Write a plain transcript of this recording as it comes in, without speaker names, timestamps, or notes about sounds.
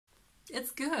It's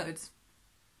good.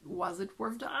 Was it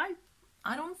worth the hype?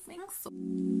 I don't think so.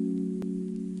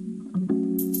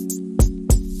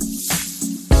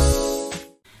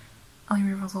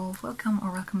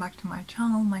 Welcome back to my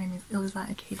channel. My name is Elisa,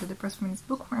 aka the Depressed Feminist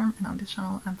Bookworm, and on this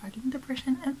channel I'm fighting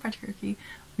depression and patriarchy,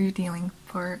 redealing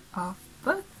for a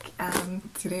book,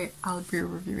 and today I'll be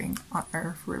reviewing On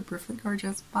Earth We're Briefly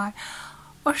Gorgeous by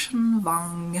Ocean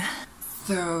Vuong.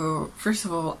 So first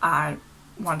of all, I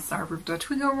want to start with the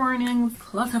trigger warnings.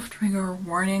 A lot of trigger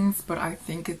warnings, but I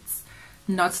think it's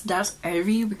not that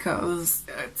heavy because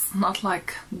it's not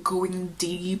like going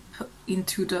deep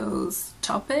into those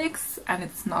topics, and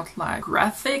it's not like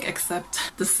graphic,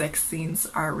 except the sex scenes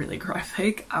are really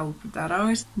graphic, I'll put that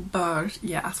out. But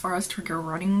yeah, as far as trigger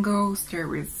warning goes,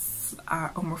 there is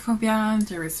homophobia,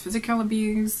 there is physical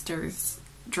abuse, there is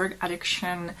drug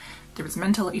addiction, there is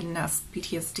mental illness,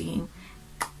 PTSD,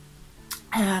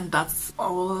 and that's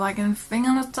all I can think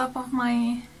on the top of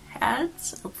my head.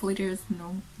 Hopefully there's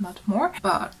not more,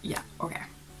 but yeah, okay.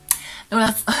 Now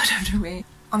that's out of the way.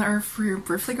 On Earth We're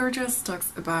Briefly Gorgeous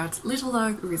talks about little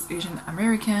dog who is Asian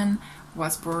American,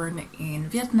 was born in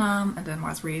Vietnam and then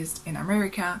was raised in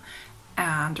America,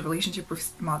 and the relationship with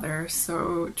his mother.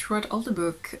 So throughout all the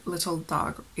book, little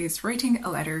dog is writing a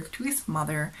letter to his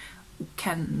mother who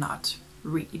cannot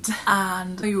read.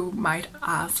 And you might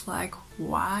ask, like,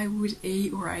 why would he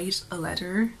write a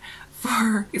letter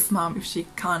for his mom if she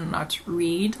cannot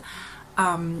read?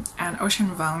 And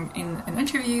Ocean Vuong in an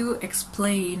interview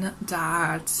explained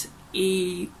that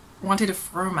he wanted a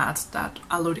format that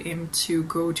allowed him to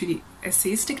go to the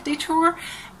essayistic detour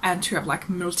and to have like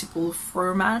multiple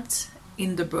formats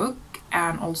in the book,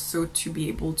 and also to be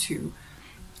able to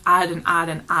add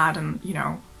and you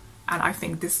know, and I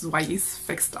think this is why he's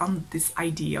fixed on this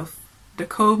idea of the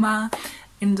comma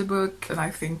in the book. And I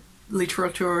think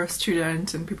literature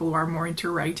students and people who are more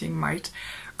into writing might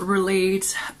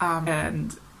relate,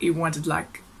 and he wanted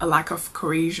like a lack of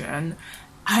cohesion,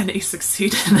 and he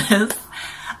succeeded in this.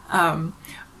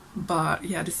 But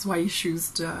yeah, this is why he chose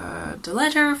the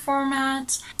letter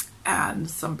format. And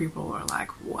some people are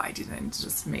like, why didn't you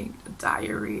just make a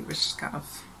diary, which kind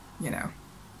of, you know,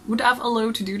 would have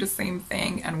allowed to do the same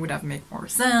thing and would have made more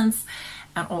sense.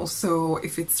 And also,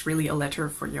 if it's really a letter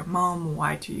for your mom,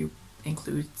 why do you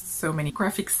include so many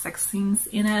graphic sex scenes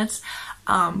in it?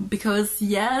 Because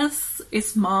yes,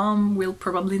 his mom will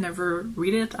probably never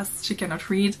read it as she cannot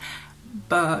read,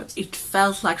 but it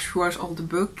felt like throughout all the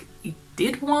book he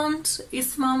did want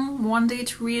his mom one day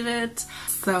to read it.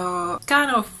 So kind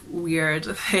of weird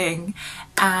thing.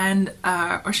 And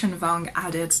Ocean Vuong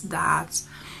added that,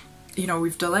 you know,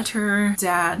 with the letter,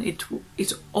 then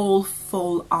it all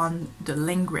fall on the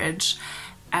language.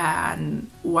 And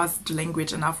was the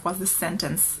language enough? Was the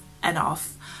sentence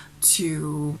enough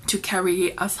to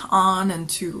carry us on and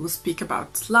to speak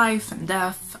about life and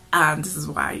death? And this is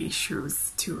why he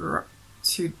chose to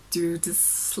do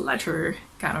this letter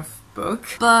kind of book.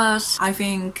 But I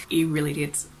think he really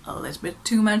did a little bit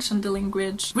too much on the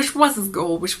language, which was his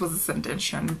goal, which was his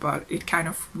intention, but it kind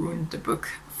of ruined the book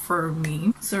for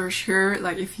me. So sure,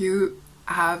 like, if you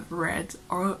have read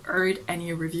or heard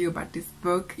any review about this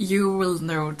book, you will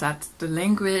know that the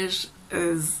language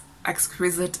is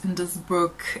exquisite in this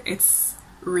book. It's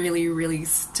really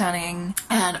stunning,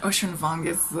 and Ocean Vuong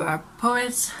is a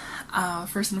poet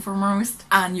first and foremost,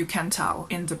 and you can tell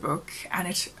in the book, and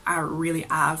it really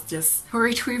has this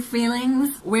poetry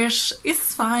feelings, which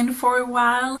is fine for a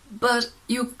while, but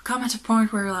you come at a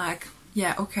point where you're like,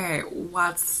 yeah, okay,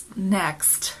 what's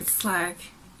next? It's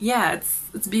like, yeah,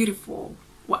 it's beautiful.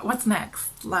 What's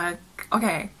next? Like,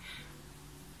 okay.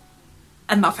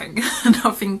 And nothing.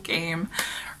 Nothing came,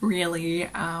 really.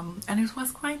 And it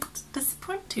was quite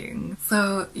disappointing.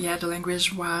 So yeah, the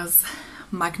language was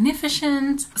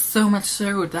magnificent. So much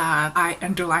so that I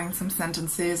underlined some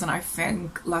sentences, and I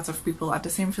think lots of people had the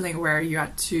same feeling, where you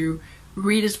had to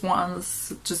read it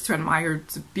once just to admire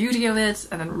the beauty of it,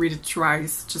 and then read it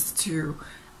twice just to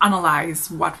analyze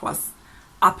what was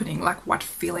happening, like what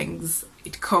feelings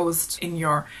it caused in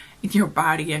your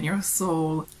body and your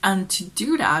soul. And to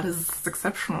do that is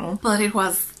exceptional, but it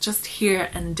was just here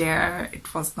and there.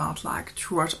 It was not like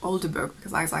throughout all the book,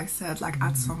 because as I said, like,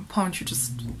 at some point you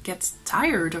just get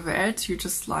tired of it. You're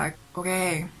just like,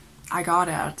 okay, I got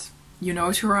it. You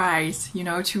know to write, you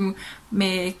know to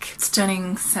make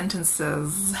stunning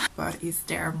sentences, but is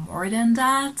there more than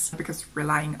that? Because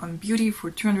relying on beauty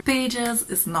for 200 pages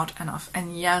is not enough.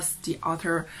 And yes, the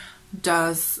author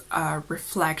does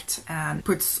reflect and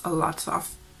puts a lot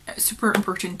of super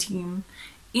important theme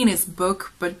in his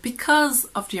book, but because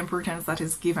of the importance that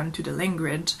is given to the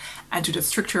language and to the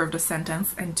structure of the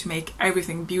sentence and to make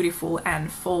everything beautiful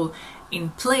and fall in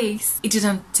place, it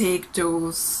didn't take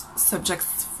those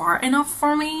subjects far enough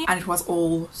for me, and it was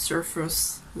all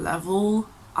surface level,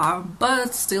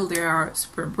 but still they are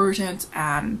super important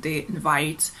and they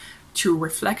invite to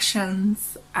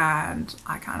reflections, and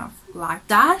I kind of like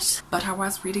that. But I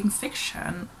was reading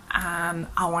fiction and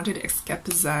I wanted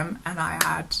escapism, and I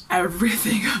had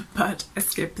everything but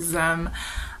escapism.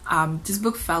 This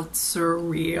book felt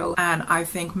surreal, and I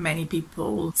think many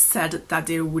people said that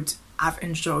they would have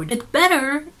enjoyed it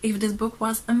better if this book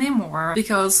was a memoir,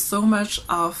 because so much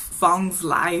of Vuong's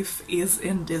life is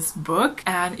in this book,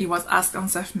 and he was asked on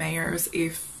Seth Meyers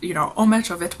if, you know, how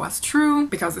much of it was true,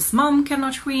 because his mom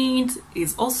cannot read,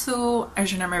 is also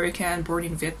Asian American, born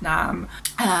in Vietnam,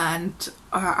 and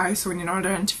I saw in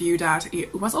another interview that he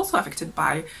was also affected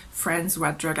by friends who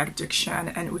had drug addiction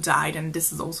and who died, and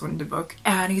this is also in the book.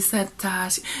 And he said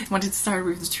that he wanted to start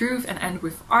with the truth and end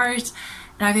with art.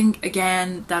 And I think,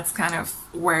 again, that's kind of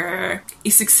where he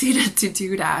succeeded to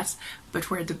do that, but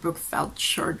where the book felt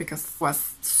short because it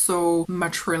was so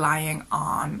much relying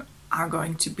on I'm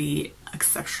going to be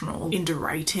exceptional in the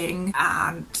writing,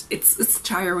 and it's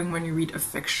tiring when you read a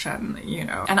fiction, you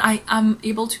know. And I am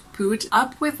able to put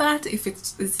up with that if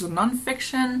it's a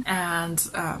non-fiction, and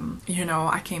you know,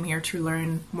 I came here to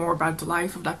learn more about the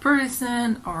life of that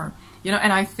person, or you know.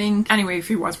 And I think anyway, if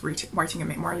he was writing a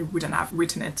memoir, he wouldn't have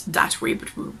written it that way,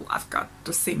 but we will have got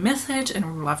the same message, and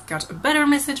we will have got a better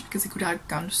message, because he could have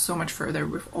gone so much further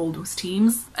with all those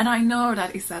themes. And I know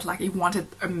that he said like he wanted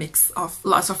a mix of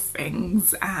lots of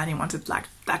things, and he wanted like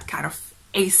that kind of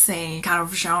essay kind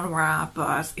of genre,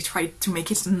 but he tried to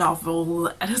make it a novel,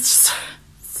 and it's just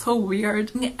so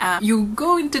weird. You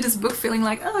go into this book feeling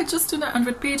like, oh, it's just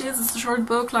 100 pages, it's a short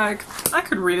book, like I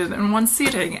could read it in one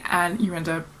sitting, and you end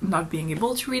up not being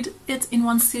able to read it in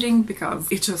one sitting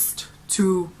because it's just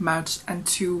too much and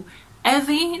too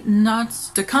heavy. Not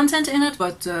the content in it,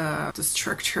 but the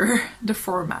structure, the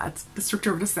format, the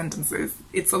structure of the sentences.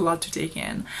 It's a lot to take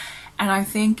in. And I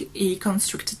think he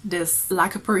constructed this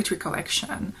like a poetry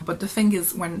collection. But the thing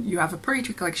is, when you have a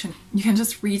poetry collection, you can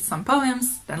just read some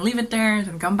poems, then leave it there,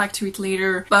 then come back to it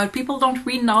later. But people don't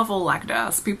read novel like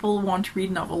this. People want to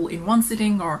read novel in one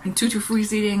sitting or in 2 to 3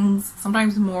 sittings,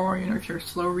 sometimes more, you know, if you're a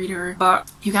slow reader.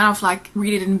 But you kind of like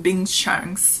read it in big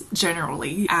chunks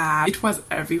generally. It was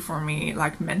heavy for me,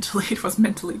 like mentally, it was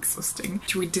mentally exhausting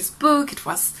to read this book. It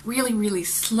was really, really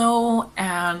slow,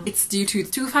 and it's due to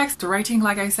 2 facts: the writing,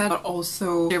 like I said, but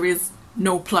also there is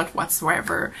no plot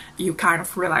whatsoever. You kind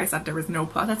of realize that there is no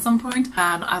plot at some point.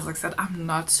 And as I said, I'm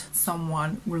not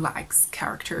someone who likes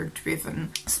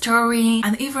character-driven story.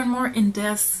 And even more in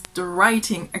this, the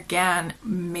writing again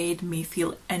made me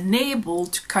feel unable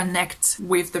to connect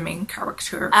with the main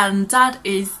character. And that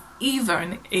is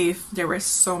even if there were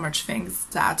so much things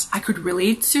that I could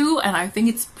relate to, and I think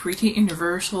it's pretty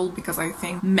universal, because I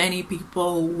think many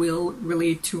people will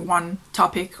relate to one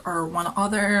topic or one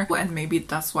other, and maybe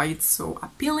that's why it's so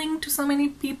appealing to so many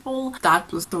people. That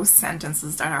plus those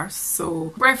sentences that are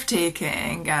so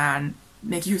breathtaking and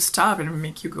make you stop and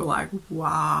make you go like,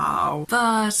 wow.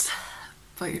 But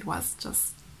it was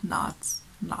just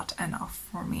not enough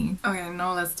for me. Okay,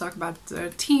 now let's talk about the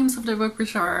themes of the book,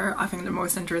 which are, I think, the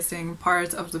most interesting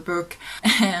part of the book.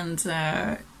 And,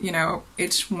 you know,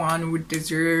 each one would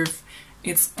deserve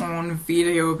its own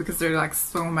video, because there's like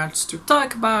so much to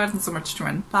talk about and so much to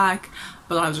unpack.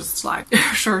 But I'll just like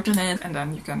shorten it, and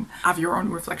then you can have your own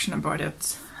reflection about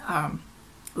it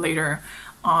later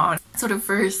on. So the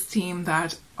first theme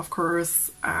that, of course,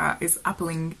 is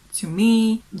appealing to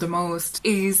me the most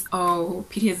is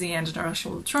PTSD and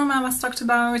generational trauma was talked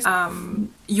about.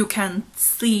 You can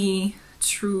see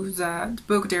through the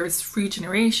book there is 3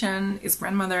 generations: his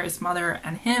grandmother, his mother,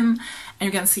 and him. And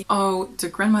you can see the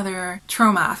grandmother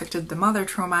trauma affected the mother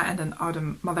trauma, and then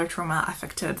the mother trauma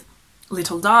affected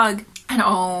little dog. And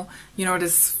you know,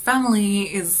 this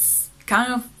family is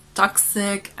kind of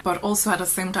toxic, but also at the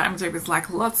same time there is like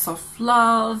lots of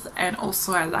love. And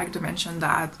also I like to mention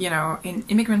that, you know, in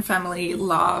immigrant family,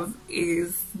 love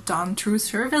is done through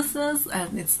services,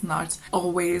 and it's not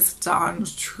always done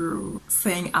through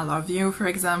saying I love you, for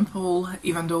example,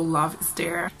 even though love is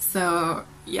there. So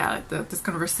yeah, this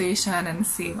conversation and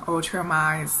seeing how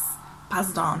trauma is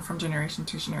passed on from generation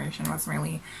to generation was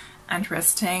really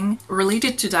interesting.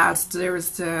 Related to that, there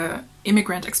is the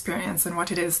immigrant experience and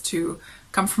what it is to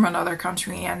come from another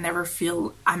country and never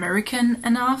feel American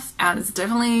enough. And it's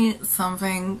definitely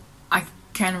something I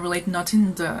can relate, not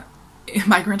in the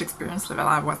migrant experience level.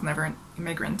 I was never an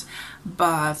immigrant,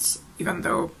 but even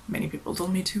though many people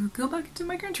told me to go back to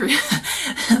my country,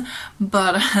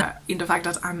 but in the fact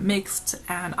that I'm mixed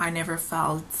and I never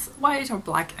felt white or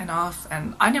black enough,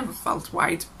 and I never felt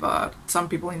white, but some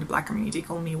people in the black community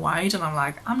call me white, and I'm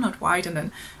like, I'm not white, and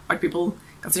then white people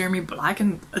consider me black,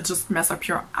 and it just mess up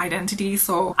your identity.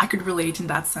 So I could relate in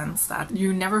that sense, that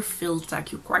you never felt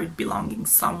like you're quite belonging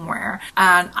somewhere.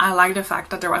 And I like the fact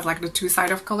that there was like the two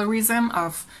sides of colorism,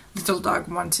 of little dog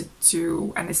wanted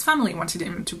to, and his family wanted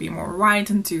him to be more white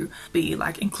and to be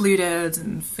like included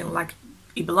and feel like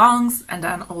he belongs, and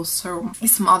then also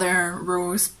his mother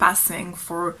Rose passing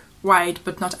for white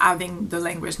but not having the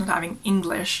language, not having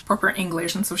English, proper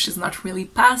English, and so she's not really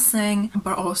passing.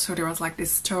 But also there was like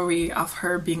this story of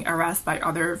her being harassed by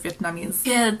other Vietnamese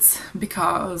kids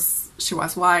because she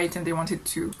was white and they wanted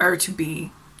her to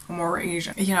be more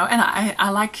Asian, you know. And I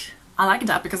like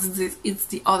that, because it's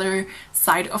the other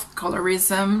side of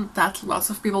colorism that lots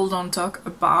of people don't talk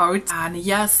about. And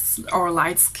yes, our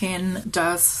light skin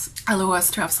does allow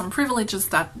us to have some privileges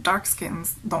that dark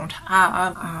skins don't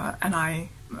have, and I'm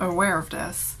aware of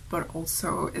this, but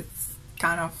also it's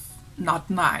kind of not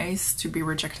nice to be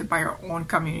rejected by your own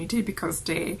community because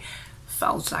they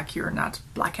felt like you're not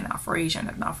black enough or Asian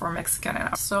enough or Mexican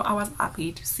enough. So I was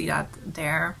happy to see that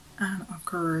there. And of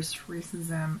course,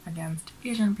 racism against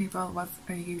Asian people was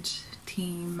a huge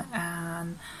theme,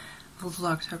 and the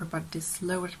vlog talked about this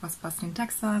law that was passed in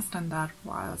Texas, and that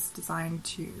was designed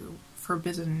to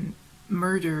forbidden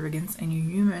murder against any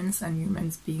humans, and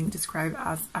humans being described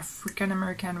as African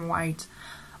American, white,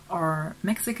 or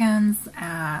Mexicans,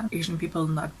 and Asian people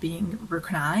not being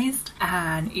recognized.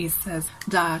 And it says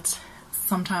that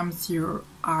sometimes you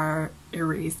are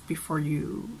erased before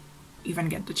you even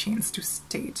get the chance to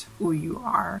state who you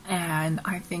are. And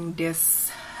I think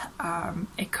this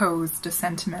echoes the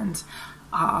sentiment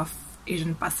of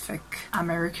Asian Pacific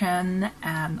American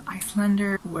and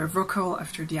Icelander who were vocal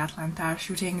after the Atlanta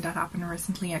shooting that happened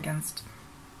recently against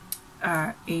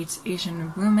 8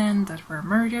 Asian women that were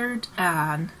murdered,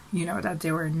 and you know that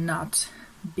they were not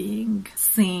being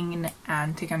seen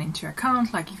and taken into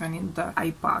account, like even in the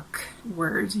BIPOC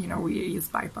word, you know, we use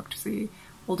BIPOC to say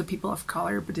all the people of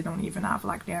color, but they don't even have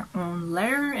like their own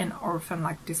letter, and often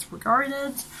like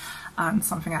disregarded, and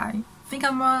something I think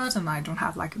about and I don't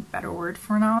have like a better word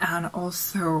for now. And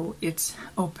also it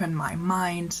opened my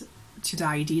mind to the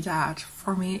idea that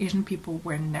for me Asian people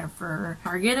were never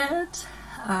targeted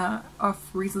of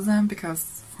racism,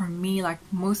 because for me, like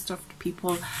most of the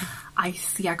people I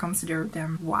see, I consider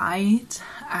them white,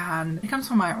 and it comes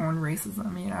from my own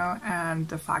racism, you know, and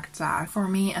the fact that for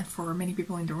me and for many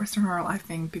people in the Western world, I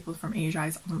think people from Asia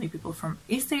is only people from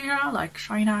East Asia, like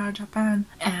China, Japan,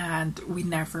 and we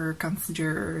never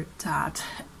consider that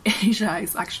Asia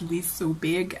is actually so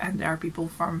big and there are people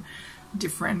from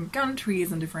different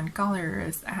countries and different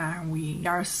colors, and we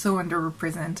are so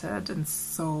underrepresented and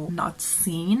so not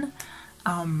seen.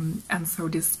 And so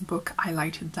this book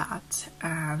highlighted that,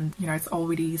 and you know, it's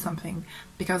already something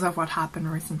because of what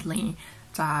happened recently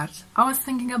that I was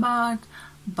thinking about,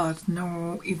 but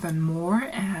know even more,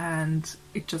 and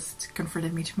it just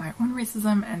confronted me to my own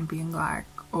racism and being like,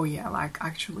 oh yeah, like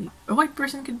actually a white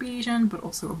person could be Asian, but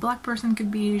also a black person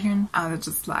could be Asian, and it's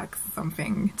just like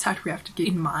something that we have to keep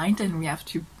in mind, and we have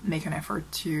to make an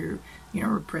effort to, you know,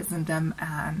 represent them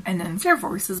and enhance their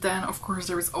voices. Then of course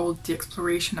there is all the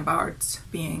exploration about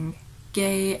being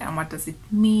gay and what does it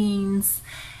means,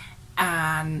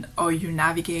 and how you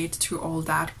navigate to all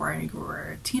that when you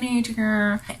were a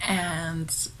teenager. And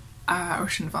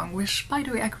Ocean Vuong, which by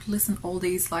the way I could listen all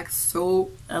days, like so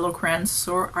eloquent,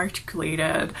 so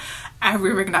articulated,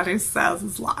 everything that he says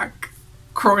is like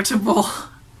quotable.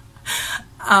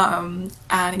 And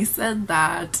he said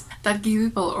that gay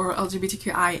people or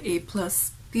LGBTQIA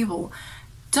plus people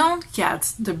don't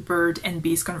get the bird and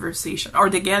bees conversation, or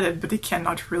they get it but they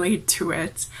cannot relate to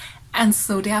it, and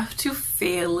so they have to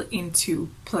fail into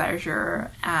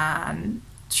pleasure, and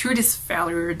through this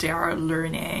failure they are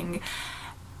learning.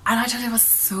 And I thought it was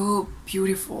so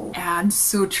beautiful and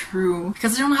so true,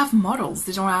 because they don't have models,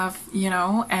 they don't have, you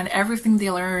know, and everything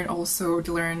they learn also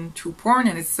they learn through porn.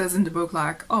 And it says in the book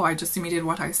like, oh, I just imitated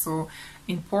what I saw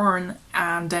in porn,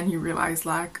 and then you realize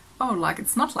like, oh, like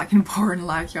it's not like in porn,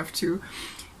 like you have to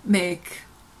make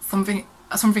something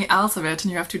else of it,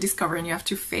 and you have to discover and you have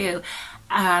to fail.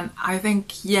 And I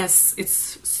think yes,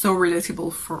 it's so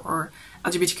relatable for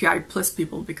LGBTQI plus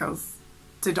people because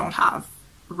they don't have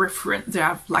they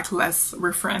have like less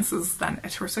references than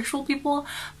heterosexual people,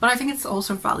 but I think it's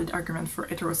also a valid argument for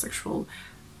heterosexual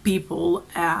people,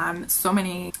 and so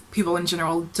many people in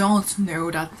general don't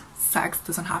know that sex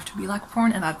doesn't have to be like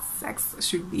porn, and that sex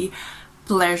should be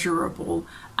pleasurable,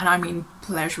 and I mean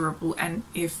pleasurable. And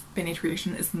if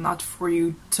penetration is not for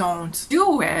you, don't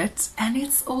do it, and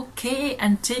it's okay.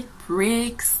 And take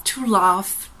breaks to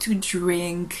laugh, to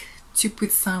drink, to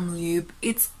put some lube.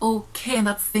 It's okay, and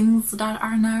that's things that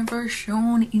are never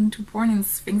shown into porn.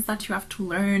 It's things that you have to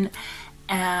learn,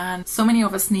 and so many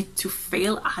of us need to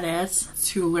fail at it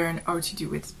to learn how to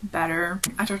do it better.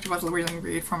 I thought it was really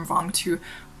great from Vuong to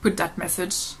put that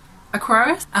message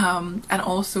across. And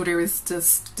also there is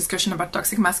this discussion about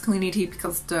toxic masculinity,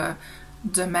 because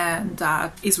the man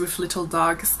that is with little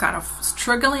dog is kind of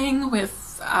struggling with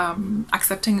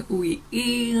accepting who he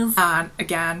is, and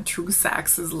again through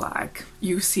sex is like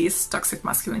you see his toxic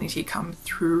masculinity come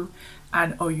through,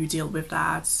 and how you deal with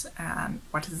that, and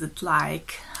what is it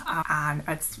like, and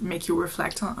it's make you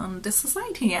reflect on the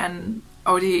society and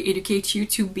how they educate you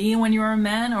to be when you are a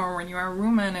man or when you are a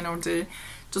woman, and how they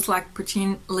just like put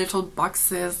in little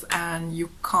boxes and you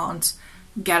can't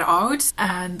get out.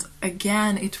 And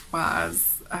again, it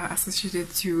was associated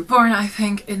to porn, I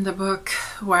think, in the book,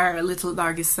 where little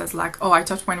doggy says like, oh, I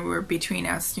thought when we were between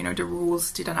us, you know, the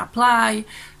rules didn't apply,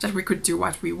 that we could do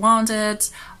what we wanted,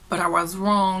 but I was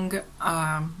wrong.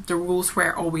 The rules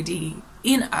were already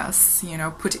in us, you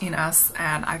know, put in us.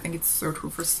 And I think it's so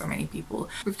true for so many people.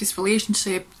 With this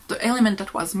relationship, the element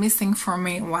that was missing for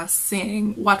me was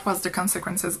seeing what was the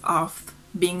consequences of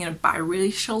being in a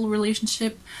biracial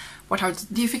relationship, what are the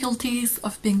difficulties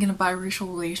of being in a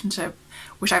biracial relationship,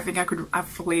 which I think I could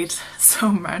relate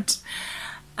so much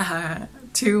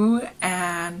to.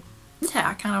 And yeah,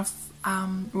 I kind of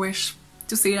wish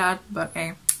to see that, but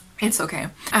hey, it's okay.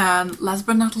 And last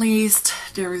but not least,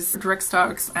 there is drug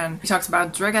stocks, and he talks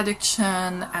about drug addiction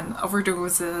and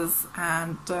overdoses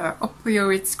and the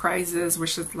opioids crisis,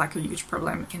 which is like a huge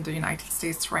problem in the United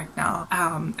States right now,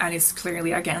 and is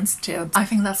clearly against it. I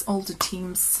think that's all the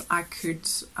themes I could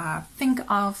think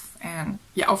of. And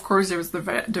yeah, of course there was the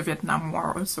Vietnam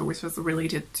War also, which was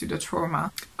related to the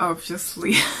trauma,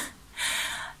 obviously.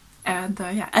 And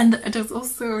yeah, and there's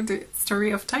also the story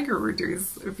of Tiger Woods, who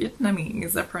is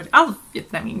Vietnamese,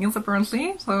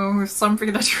 apparently, so if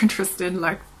something that you're interested in,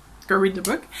 like, go read the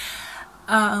book.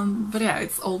 But yeah,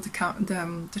 it's all the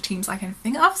themes I can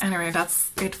think of. Anyway, that's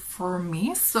it for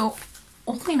me. So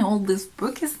all in all, this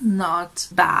book is not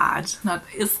bad.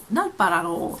 It's not bad at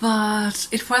all, but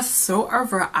it was so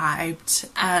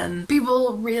overhyped and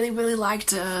people really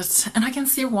liked it, and I can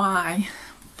see why.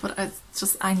 But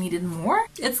I needed more.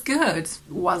 It's good.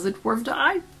 Was it worth the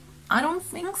hype? I don't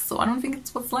think so. I don't think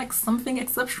it was like something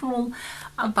exceptional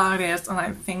about it, and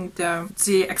I think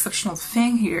the exceptional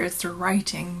thing here is the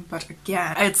writing. But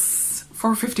again, it's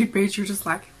 450 pages. You're just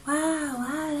like,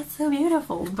 wow, that's so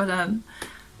beautiful. But then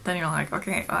you're like,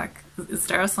 okay, like, is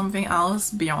there something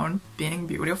else beyond being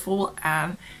beautiful?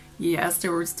 And yes,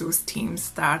 there was those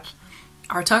themes that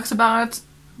are talked about,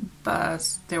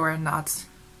 but they were not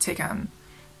taken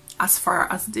as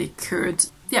far as they could.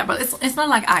 Yeah, but it's not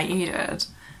like I hate it.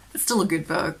 It's still a good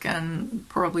book and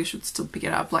probably should still pick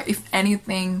it up. Like, if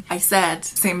anything I said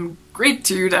seemed great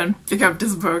to you, then pick up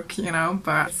this book, you know,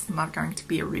 but it's not going to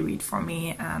be a reread for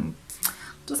me, and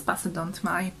just pass it on to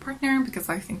my partner because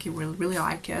I think he will really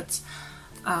like it.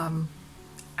 And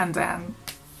then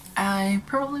I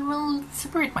probably will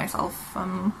separate myself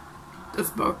from this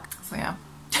book. So yeah.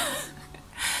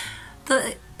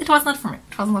 It was not for me.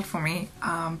 It was not for me.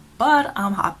 But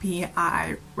I'm happy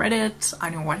I read it. I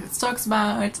know what it talks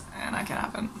about, and I can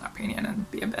have an opinion and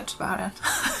be a bitch about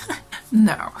it.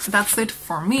 No, that's it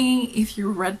for me. If you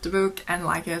read the book and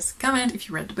like it, comment. If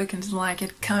you read the book and didn't like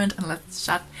it, comment, and let's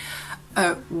chat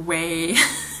away.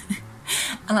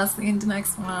 And I'll see you in the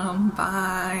next one.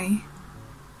 Bye.